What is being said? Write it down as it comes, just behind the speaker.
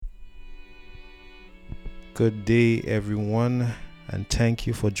Good day, everyone, and thank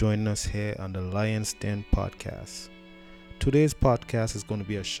you for joining us here on the Lion's Den podcast. Today's podcast is going to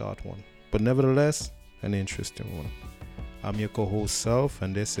be a short one, but nevertheless, an interesting one. I'm your co-host Self,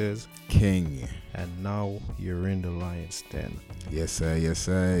 and this is King. And now you're in the Lion's Den. Yes, sir. Yes,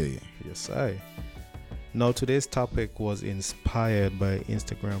 sir. Yes, I. Now, today's topic was inspired by an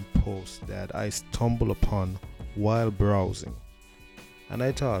Instagram post that I stumbled upon while browsing. And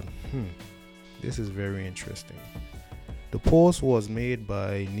I thought, this is very interesting. The post was made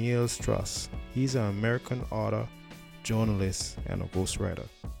by Neil Strauss. He's an American author, journalist, and a ghostwriter.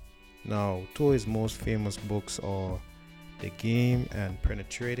 Now, two of his most famous books are The Game and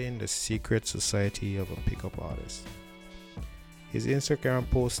Penetrating the Secret Society of a Pickup Artist. His Instagram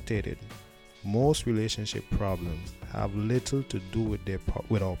post stated, most relationship problems have little to do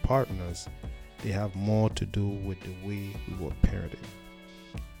with our partners. They have more to do with the way we were parented.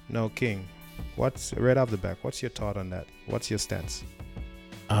 Now, King, what's right off the back? What's your thought on that? What's your stance?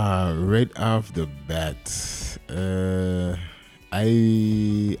 Right off the bat,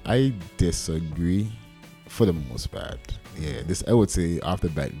 I disagree for the most part. Yeah, I would say off the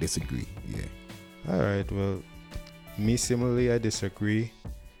bat disagree. Yeah. All right. Well, me similarly, I disagree,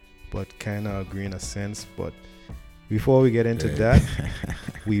 but kind of agree in a sense. But before we get into that,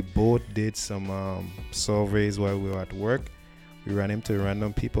 we both did some surveys while we were at work. We ran into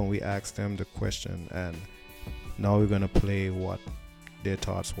random people and we asked them the question, and now we're going to play what their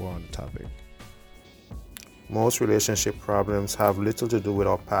thoughts were on the topic. Most relationship problems have little to do with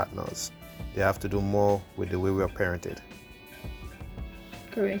our partners. They have to do more with the way we are parented.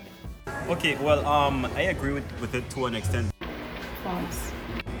 Correct. Okay, well, I agree with it to an extent. False.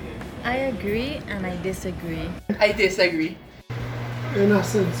 I agree and I disagree. I disagree. In a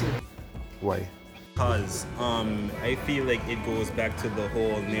sense. Why? Because I feel like it goes back to the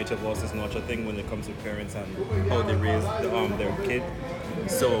whole nature versus nurture thing when it comes to parents and how they raise their kid.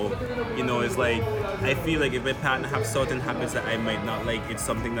 So, it's like, I feel like if my partner have certain habits that I might not like, it's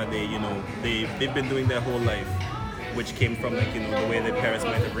something that they've been doing their whole life, which came from the way their parents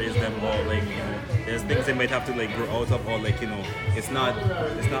might have raised them, or there's things they might have to grow out of, or it's not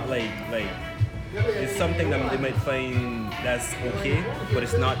like it's something that they might find that's okay, but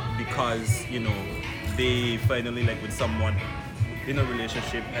it's not because they finally with someone in a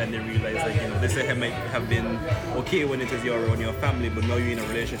relationship and they realize this might have been okay when it is your own your family, but now you're in a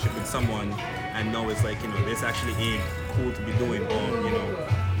relationship with someone and now it's this actually ain't cool to be doing, or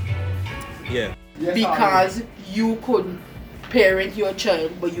yeah. Because you could parent your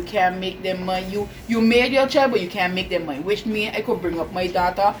child, but you can't make them money. You made your child, but you can't make them money. Which means I could bring up my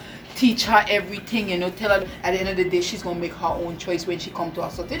daughter, teach her everything, tell her at the end of the day she's gonna make her own choice when she comes to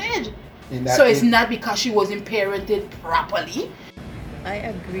a certain age. So it's not because she wasn't parented properly. I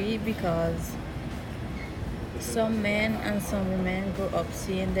agree because some men and some women grow up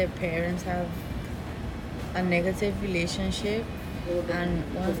seeing their parents have a negative relationship, and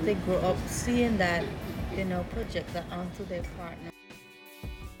once they grow up seeing that, they now project that onto their partner.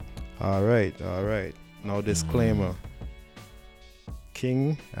 All right. Now, disclaimer.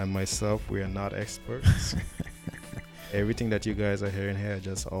 King and myself, we are not experts. Everything that you guys are hearing here are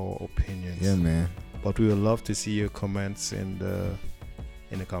just our opinions. Yeah, man. But we would love to see your comments in the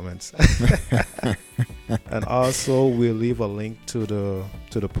comments. And also we'll leave a link to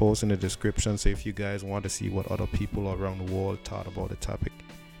the post in the description. So if you guys want to see what other people around the world thought about the topic,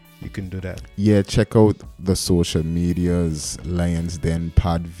 you can do that. Yeah, check out the social medias, Lions Den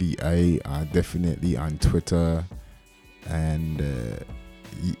Pod VI, definitely on Twitter and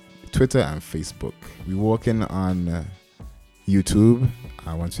Facebook. We're working on YouTube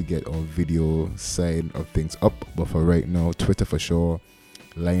once we get our video side of things up, but for right now, Twitter for sure,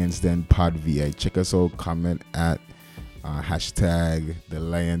 Lions Den Pod VI. Check us out, comment at hashtag the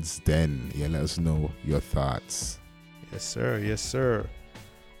Lions Den. Yeah, let us know your thoughts. Yes sir.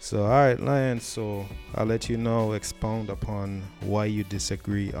 So alright, Lions, so I'll let you know, expound upon why you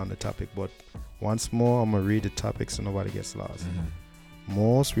disagree on the topic, but once more I'm gonna read the topic so nobody gets lost.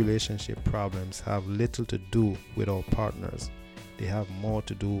 Most relationship problems have little to do with our partners. They have more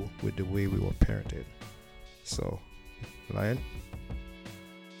to do with the way we were parented. So, Lion?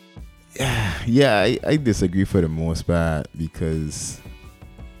 Yeah, I disagree for the most part because,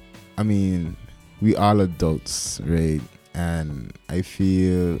 we all adults, right? And I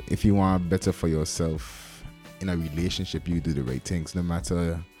feel if you want better for yourself in a relationship, you do the right things no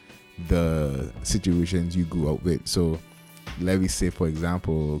matter the situations you grew up with. So, let me say, for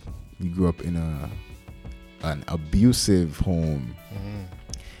example, you grew up in an abusive home.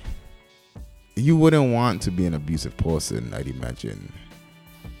 You wouldn't want to be an abusive person, I'd imagine.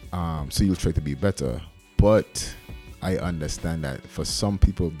 So you'll try to be better. But I understand that for some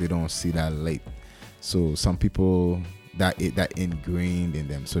people they don't see that light. So some people that ingrained in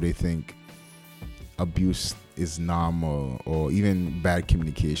them, so they think abuse is normal, or even bad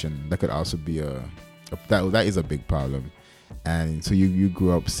communication. That could also be that is a big problem. And so you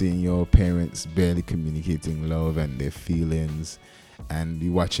grew up seeing your parents barely communicating love and their feelings, and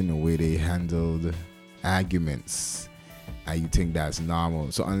you watching the way they handled arguments, and you think that's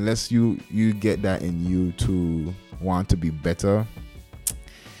normal. So unless you get that in you to want to be better,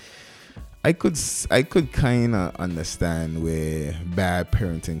 I could kind of understand where bad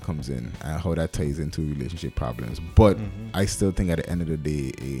parenting comes in and how that ties into relationship problems. But I still think at the end of the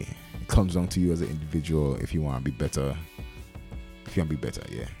day, it comes down to you as an individual. If you want to be better,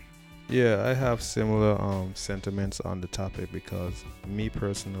 yeah. Yeah, I have similar sentiments on the topic, because me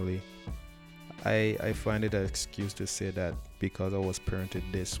personally, I find it an excuse to say that because I was parented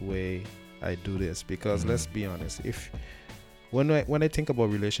this way, I do this. Because let's be honest, when I think about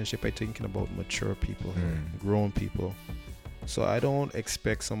relationship, I'm thinking about mature people, grown people. So I don't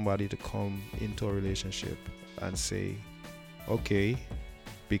expect somebody to come into a relationship and say, okay,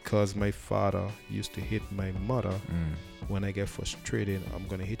 because my father used to hit my mother, when I get frustrated, I'm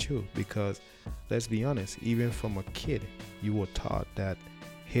going to hit you. Because let's be honest, even from a kid, you were taught that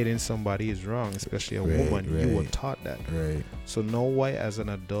hitting somebody is wrong, especially a woman. Right. You were taught that. Right. So now why, as an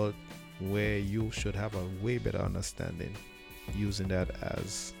adult, where you should have a way better understanding, using that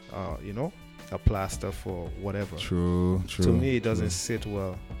as a plaster for whatever. True. To me, it doesn't sit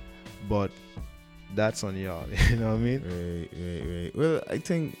well, but that's on y'all. You know what I mean? Right. Well, I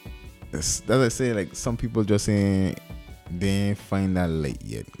think as I say, like, some people just saying they ain't find that light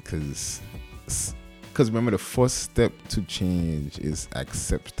yet, because remember, the first step to change is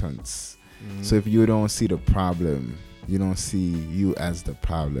acceptance. So if you don't see the problem, you don't see you as the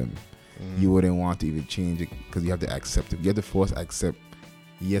problem, you wouldn't want to even change it, because you have to accept it. You have to first accept,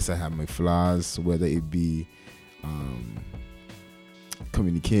 yes, I have my flaws, whether it be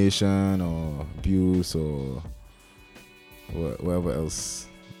communication or abuse or whatever else,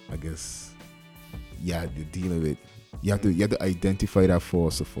 I guess, you're dealing with. You have to identify that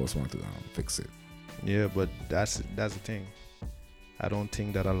first, so first want to fix it. Yeah, but that's the thing. I don't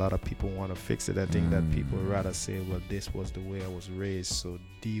think that a lot of people want to fix it. I think that people rather say, well, this was the way I was raised, so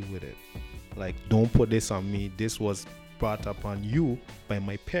deal with it. Like, don't put this on me. This was brought up on you by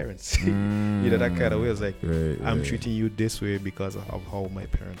my parents. You know, that kind of way. It's like, I'm treating you this way because of how my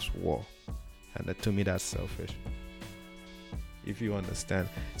parents were. And that, to me, that's selfish, if you understand.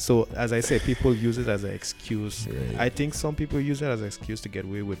 So, as I said, people use it as an excuse. Right. I think some people use it as an excuse to get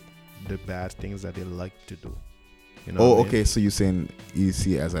away with the bad things that they like to do. You know okay. So you're saying you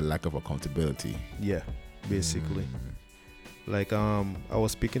see it as a lack of accountability? Yeah, basically. Like, I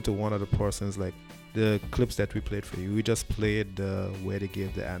was speaking to one of the persons, like, the clips that we played for you, we just played where they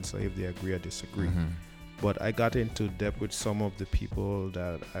gave the answer, if they agree or disagree. But I got into depth with some of the people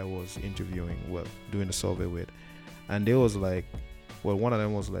that I was interviewing, doing the survey with. And they was like, one of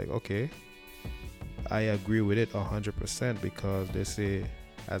them was like, okay, I agree with it 100%, because they say,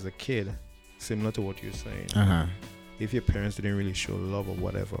 as a kid, similar to what you're saying, if your parents didn't really show love or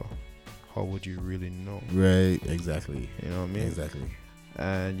whatever, how would you really know? Right, exactly. You know what I mean? Exactly.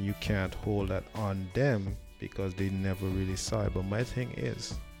 And you can't hold that on them because they never really saw it. But my thing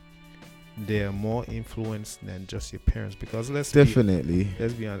is, they're more influenced than just your parents, because let's be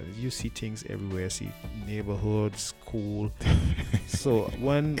honest, you see things everywhere. See neighborhoods, school. So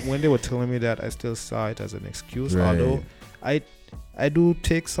when they were telling me that, I still saw it as an excuse. Right. Although I do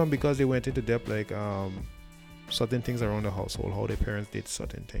take some, because they went into depth, like certain things around the household, how their parents did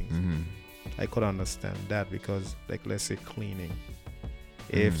certain things. I could understand that, because, like, let's say cleaning.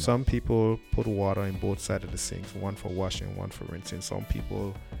 If some people put water in both sides of the sinks, one for washing, one for rinsing, some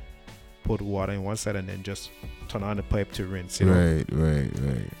people put water in one side and then just turn on the pipe to rinse. You know? Right.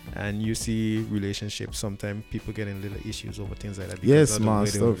 And you see relationships, sometimes people get in little issues over things like that. Yes, small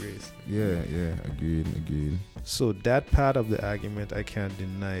stuff. Yeah, agreed. So that part of the argument I can't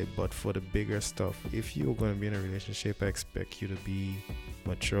deny, but for the bigger stuff, if you're going to be in a relationship, I expect you to be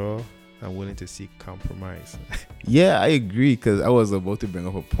mature and willing to seek compromise. Yeah, I agree, because I was about to bring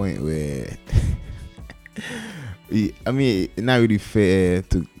up a point where I mean, it's not really fair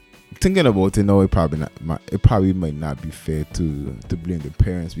to, thinking about it now, it probably might not be fair to blame the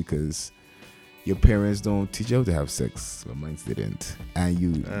parents, because your parents don't teach you how to have sex, but mine didn't, and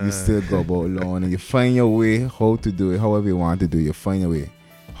you still go about alone, and you find your way how to do it, however you want to do it, you find your way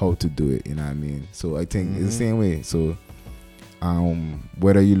how to do it, you know what I mean? So I think it's the same way. So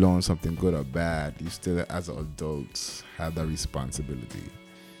whether you learn something good or bad, you still, as adults, have that responsibility,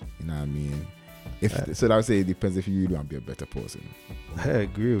 you know what I mean? So I would say it depends if you really want to be a better person. I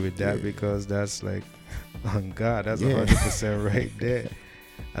agree with that Yeah. because that's like, on God, that's Yeah. 100% right there.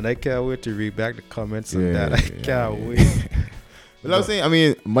 And I can't wait to read back the comments on Yeah, that. I yeah, can't yeah. wait. But I was saying, I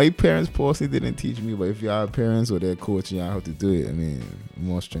mean, my parents personally didn't teach me, but if y'all parents or they're coaching y'all how to do it, I mean,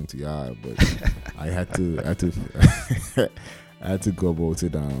 more strength to y'all. But I had to I had to go about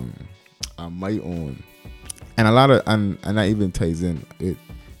it on my own. And a lot of and that even ties in with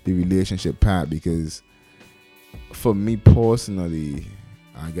the relationship part, because for me personally,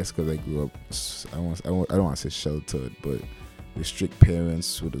 I guess because I grew up, I don't want to say sheltered, but with strict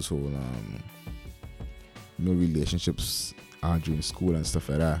parents with this whole no relationships during school and stuff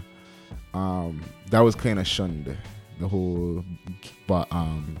like that. That was kind of shunned, the whole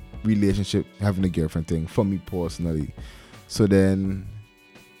relationship, having a girlfriend thing for me personally. So then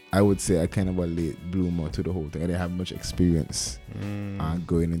I would say I kind of a late bloomer to the whole thing. I didn't have much experience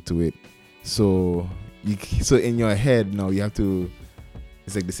going into it. So in your head now you have to,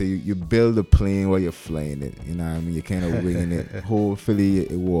 it's like they say, you build a plane while you're flying it. You know what I mean? You're kind of winging it. Hopefully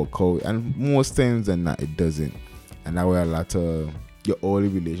it work out. And most times than not, it doesn't. And that way a lot of your early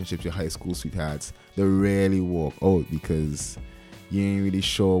relationships, your high school sweethearts, they rarely work out because you ain't really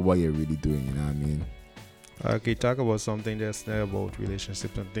sure what you're really doing. You know what I mean? Okay, talk about something that's there about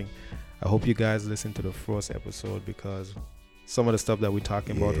relationships and thing. I hope you guys listen to the first episode because some of the stuff that we're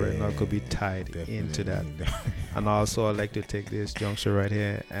talking about right now could be tied into that. And also, I'd like to take this juncture right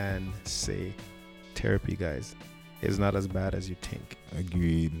here and say, therapy, guys, is not as bad as you think.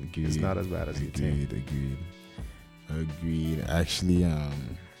 Agreed. It's not as bad as you think. Agreed. Actually,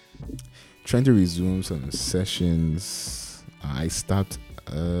 trying to resume some sessions. I stopped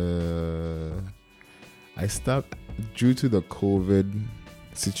due to the COVID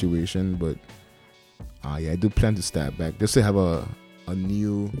situation, but I do plan to start back just to have a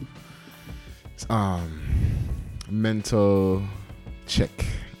new mental check,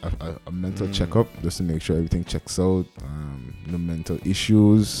 a mental checkup, just to make sure everything checks out, no mental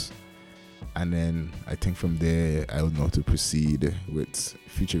issues, and then I think from there I will know how to proceed with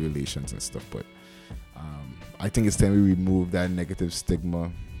future relations and stuff. But I think it's time we remove that negative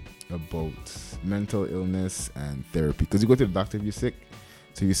stigma about mental illness and therapy, because you go to the doctor if you're sick.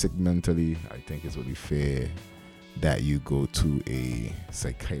 So if you're sick mentally, I think it's only fair that you go to a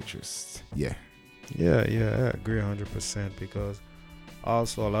psychiatrist. Yeah, I agree 100% because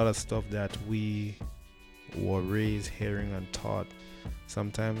also a lot of stuff that we were raised hearing and taught,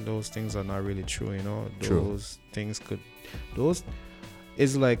 sometimes those things are not really true, you know. Those things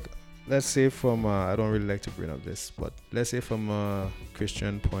it's like, let's say from I don't really like to bring up this, but let's say from a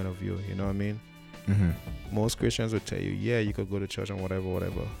Christian point of view, you know what I mean? Mm-hmm. Most Christians would tell you, yeah, you could go to church and whatever,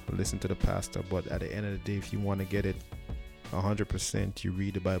 listen to the pastor, but at the end of the day, if you want to get it 100%, you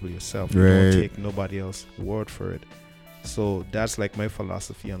read the Bible yourself. You don't take nobody else's word for it. So that's like my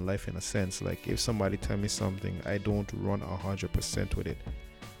philosophy on life in a sense. Like if somebody tell me something, I don't run 100% with it.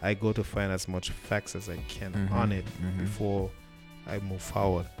 I go to find as much facts as I can on it before I move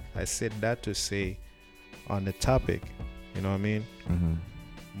forward. I said that to say on the topic, you know what I mean?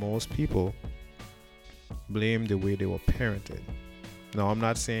 Most people blame the way they were parented. Now, I'm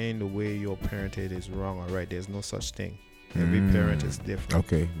not saying the way you're parented is wrong or right. There's no such thing. Every parent is different.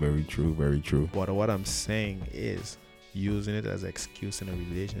 Okay, very true. But what I'm saying is using it as an excuse in a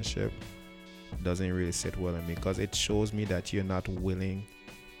relationship doesn't really sit well in me, because it shows me that you're not willing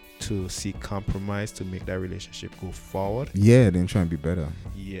to seek compromise to make that relationship go forward. Yeah, then try and be better.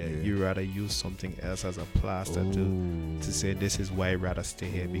 Yeah, you rather use something else as a plaster to say this is why I'd rather stay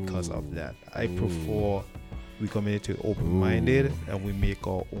here because of that. I prefer we come into open-minded and we make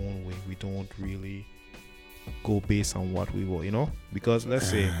our own way. We don't really go based on what we were, you know? Because let's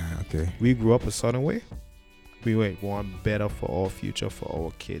say we grew up a certain way. We want better for our future, for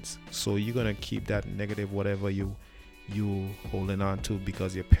our kids. So you're going to keep that negative whatever you holding on to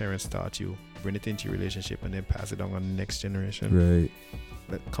because your parents taught you, bring it into your relationship and then pass it on the next generation.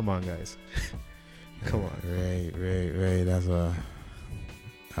 Right. Come on, guys. Come on. Right. That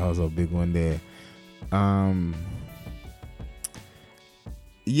was a big one there.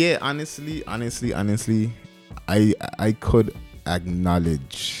 Yeah, honestly, I could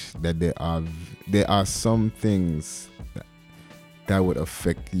acknowledge that there are some things that would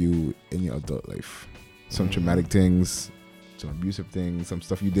affect you in your adult life. Some traumatic things, some abusive things, some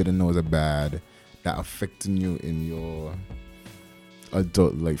stuff you didn't know was bad that affecting you in your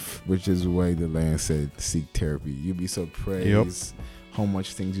adult life, which is why the lion said seek therapy. You'll be surprised how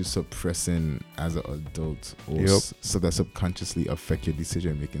much things you're suppressing as an adult, or so that subconsciously affect your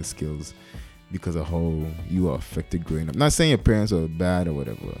decision making skills because of how you are affected growing up. Not saying your parents are bad or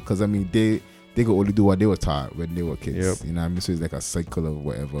whatever, because I mean they they could only do what they were taught when they were kids. Yep. You know what I mean? So it's like a cycle of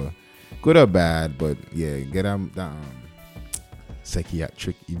whatever, good or bad. But yeah, get them that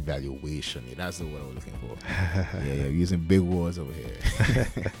psychiatric evaluation. Yeah, that's the word I was looking for. yeah, using big words over here.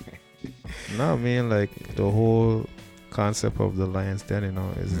 No, I mean, like, the whole concept of the lion's den,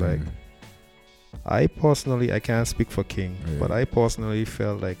 is like, I personally, I can't speak for King, but I personally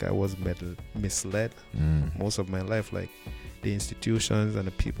felt like I was misled most of my life. Like, the institutions and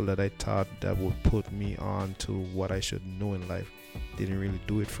the people that I thought that would put me on to what I should know in life didn't really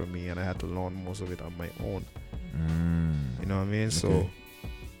do it for me, and I had to learn most of it on my own. You know what I mean? Okay. So,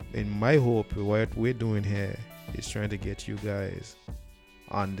 in my hope, what we're doing here is trying to get you guys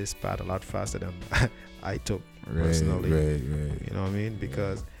on this path a lot faster than I took personally. Right. You know what I mean?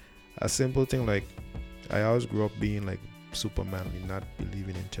 Because a simple thing, like, I always grew up being like super manly, not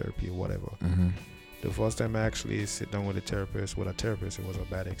believing in therapy or whatever. The first time I actually sit down with a therapist, it was a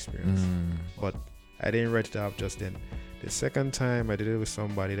bad experience. But I didn't write it up just then. The second time I did it with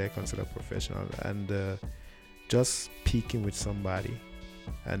somebody that I consider professional, and just speaking with somebody,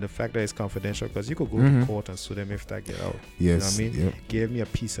 and the fact that it's confidential, because you could go to court and sue them if that get out. Yes. You know what I mean? Yep. Gave me a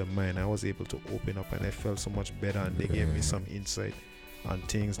peace of mind. I was able to open up, and I felt so much better, and they gave me some insight on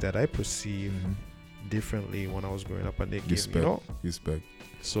things that I perceived differently when I was growing up, and they gave me, Respect.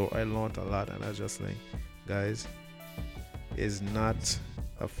 So I learned a lot, and I was just like, guys, it's not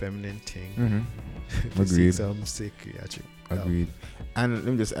a feminine thing. to see Agreed. some psychiatric. Agreed. And let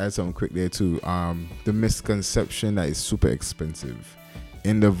me just add something quick there too. The misconception that it's super expensive.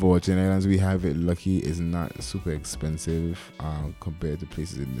 In the Virgin Islands, we have it lucky is not super expensive compared to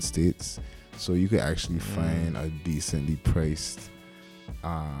places in the States. So you could actually find a decently priced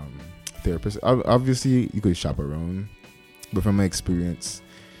therapist. Obviously, you could shop around, but from my experience,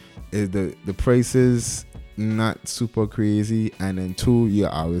 the prices not super crazy. And then two, you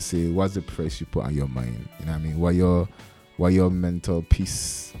always say, what's the price you put on your mind? You know what I mean? What your mental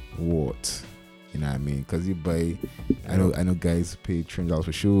peace worth? You know what I mean? Because you buy, I know guys pay $300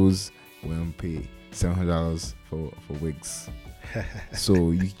 for shoes, women pay $700 for wigs.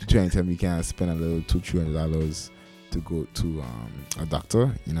 So you trying to tell me you can't spend a little $200-$300 to go to a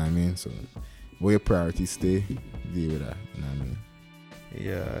doctor? You know what I mean? So where your priorities stay, deal with that. You know what I mean?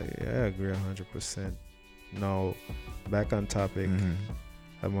 Yeah, I agree 100%. Now, back on topic,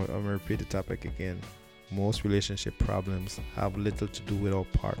 I'm gonna repeat the topic again. Most relationship problems have little to do with our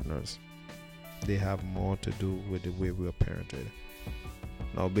partners. They have more to do with the way we are parented.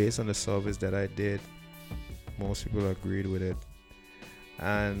 Now, based on the surveys that I did, most people agreed with it,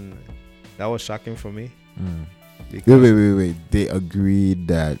 and that was shocking for me. Wait. They agreed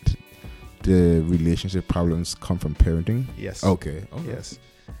that the relationship problems come from parenting? Yes. Okay. Yes.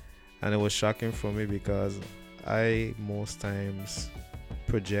 And it was shocking for me because I most times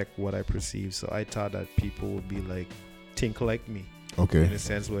project what I perceive. So I thought that people would be like, think like me. Okay. In a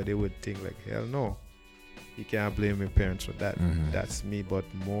sense where they would think like, hell no, you can't blame your parents for that. That's me. But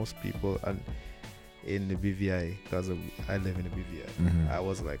most people, and in the BVI, because I live in the BVI, I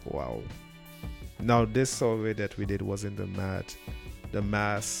was like, wow. Now this survey that we did wasn't the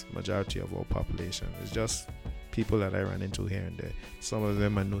mass majority of our population. It's just people that I ran into here and there. Some of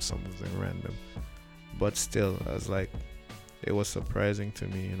them I knew, some of them random. But still, I was like, it was surprising to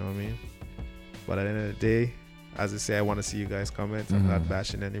me, you know what I mean? But at the end of the day, as I say, I want to see you guys comment. I'm not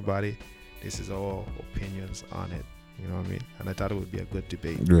bashing anybody. This is all opinions on it. You know what I mean? And I thought it would be a good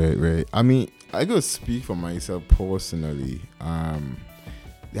debate. Right. I mean, I could speak for myself personally.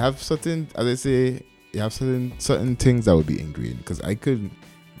 You have certain, as I say, you have certain things that would be ingrained. Because I could,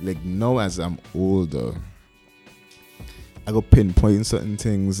 like, now as I'm older, I could pinpoint certain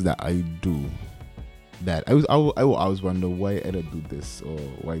things that I do. That I always wonder why I do this or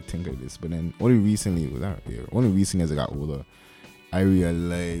why I think of this. But then only recently as I got older, I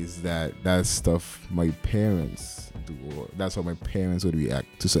realized that stuff my parents do. Or that's how my parents would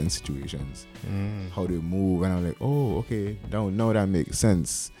react to certain situations, how they move, and I'm like, oh, okay, now that makes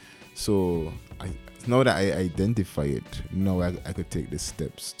sense. So now that I identify it, now I could take the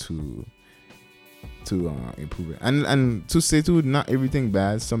steps to improve it. And to say too, not everything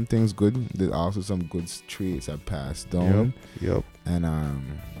bad, some things good. There's also some good traits that passed down. Yep. And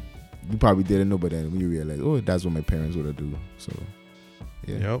you probably didn't know, but then we realized, oh, that's what my parents would do. So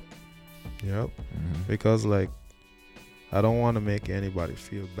yeah. Yep. Because like, I don't want to make anybody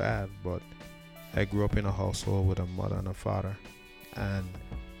feel bad, but I grew up in a household with a mother and a father, and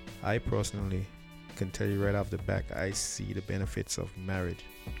I personally can tell you right off the back, I see the benefits of marriage.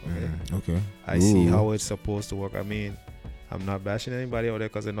 Okay. I see how it's supposed to work. I mean, I'm not bashing anybody out there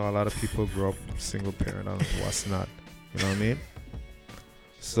because I know a lot of people grow up single parent and what's not. You know what I mean?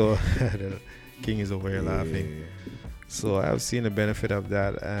 So the king is over here laughing. Yeah. So I've seen the benefit of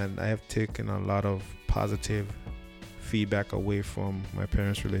that, and I have taken a lot of positive feedback away from my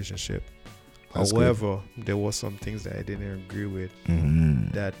parents' relationship. That's However, there were some things that I didn't agree with.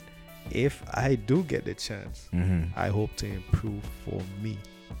 Mm-hmm. That if I do get the chance, Mm-hmm. I hope to improve for me,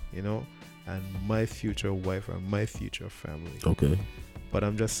 and my future wife and my future family. Okay. But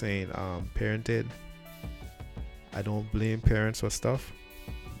I'm just saying, parented, I don't blame parents for stuff,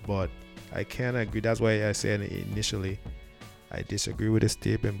 but I can agree. That's why I said initially I disagree with the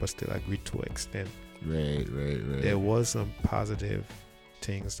statement, but still agree to an extent. Right. There was some positive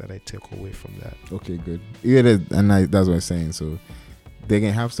things that I took away from that. Okay, good. Yeah, that's what I'm saying. So they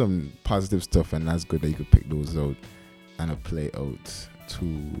can have some positive stuff, and that's good that you could pick those out and apply out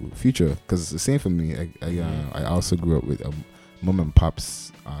to future. Because it's the same for me. I also grew up with mom and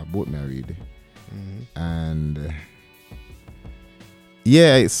pops, both married, and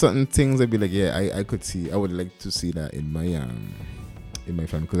certain things I'd be like, I could see. I would like to see that in my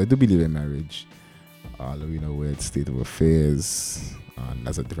family, because I do believe in marriage. Although where it's state of affairs,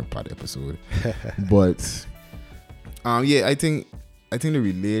 that's a different part of the episode. But I think the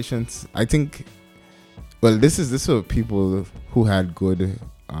relations. This is for people who had good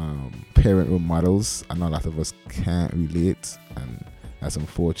parent role models, and a lot of us can't relate, and that's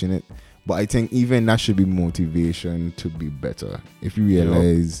unfortunate. But I think even that should be motivation to be better. If you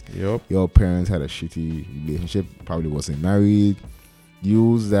realize your parents had a shitty relationship, probably wasn't married,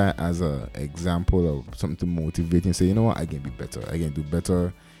 use that as an example of something to motivate and say, you know what, I can be better. I can do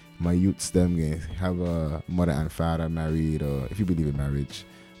better. My youths, them can have a mother and father married, or if you believe in marriage,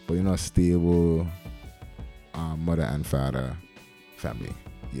 but you're not stable mother and father family.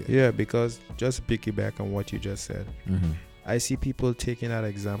 Yeah, because just piggyback on what you just said. Mm-hmm. I see people taking that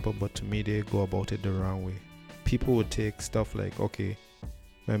example, but to me, they go about it the wrong way. People would take stuff like, okay,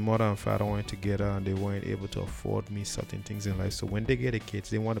 my mother and father weren't together and they weren't able to afford me certain things in life. So when they get the kids,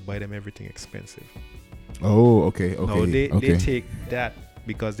 they want to buy them everything expensive. Oh, okay. No, they take that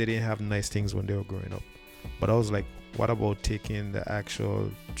because they didn't have nice things when they were growing up. But I was like, what about taking the actual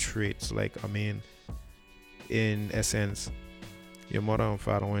traits? Like, in essence, your mother and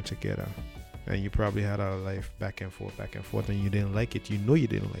father weren't together, and you probably had a life back and forth, and you didn't like it. You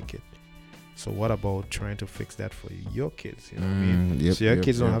didn't like it. So what about trying to fix that for your kids? You know what I mean? Yep, So your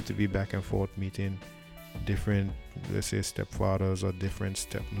kids don't have to be back and forth meeting different, let's say, stepfathers or different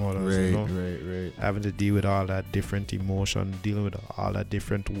stepmothers. Right. Having to deal with all that different emotion, dealing with all that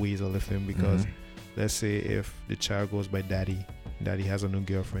different ways of living. Because let's say if the child goes by daddy has a new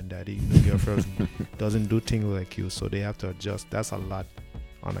girlfriend, new girlfriend doesn't do things like you, so they have to adjust. That's a lot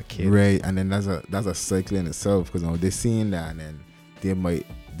on a kid. Right, and then that's a cycle in itself, because they're seeing that, and then they might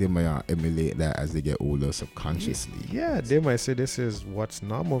emulate that as they get older subconsciously. Yeah, they might say, this is what's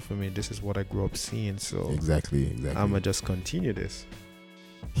normal for me. This is what I grew up seeing. So exactly. I'm gonna just continue this.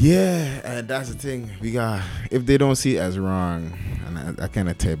 Yeah, and that's the thing. If they don't see it as wrong, and I kind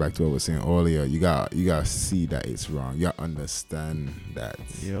of tie back to what I was saying earlier, you got to see that it's wrong. You got to understand that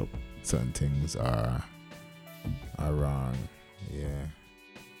certain things are wrong. Yeah.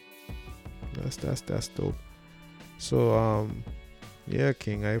 That's dope. So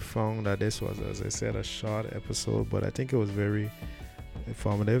King, I found that this was, as I said, a short episode, but I think it was very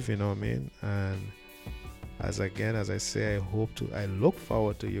informative, you know what I mean? And as I say, I look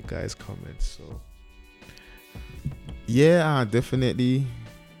forward to you guys' comments. So yeah, definitely.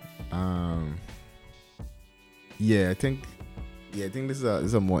 I think this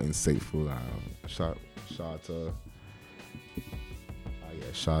is a more insightful, shorter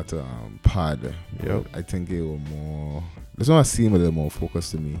pod. Yep. I think it will more. This one seemed a little more focused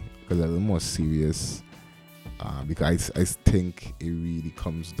to me, because a little more serious. Because I think it really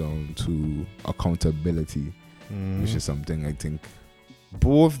comes down to accountability, which is something I think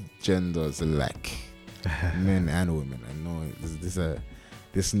both genders lack, men and women. I know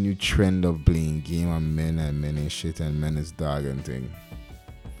this new trend of playing game on men and shit, and men is dog and thing.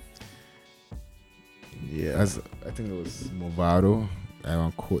 Yeah, as I think it was Movado, I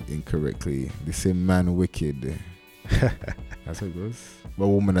won't quote incorrectly. They say man wicked. That's how it goes. But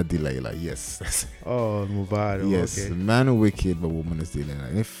woman are Delilah. Yes. Oh, Movado. Yes, Okay. man wicked, but woman is Delilah.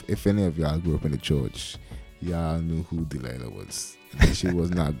 And if any of y'all grew up in the church, y'all knew who Delilah was. And she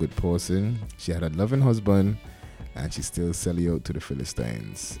was not a good person. She had a loving husband, and she still sell you out to the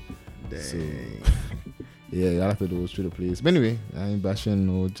Philistines. Dang. So yeah, y'all have to do those through the place. But anyway, I ain't bashing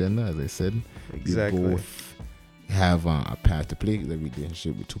no gender, as I said. Exactly. We both have a part to play in the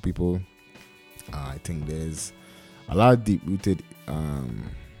relationship with two people. I think there's a lot of deep-rooted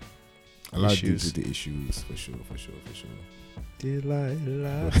issues for sure.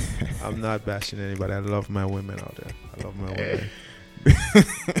 Delilah. I'm not bashing anybody. I love my women out there. I love my women.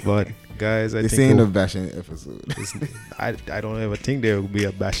 But guys, I This think ain't a bashing episode. I don't ever think there will be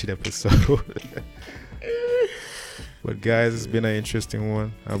a bashing episode. But guys, it's been an interesting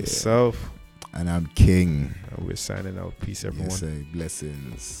one. I'm Self. And I'm King. And we're signing out. Peace, everyone. Yes, sir.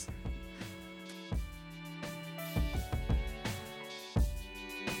 Blessings.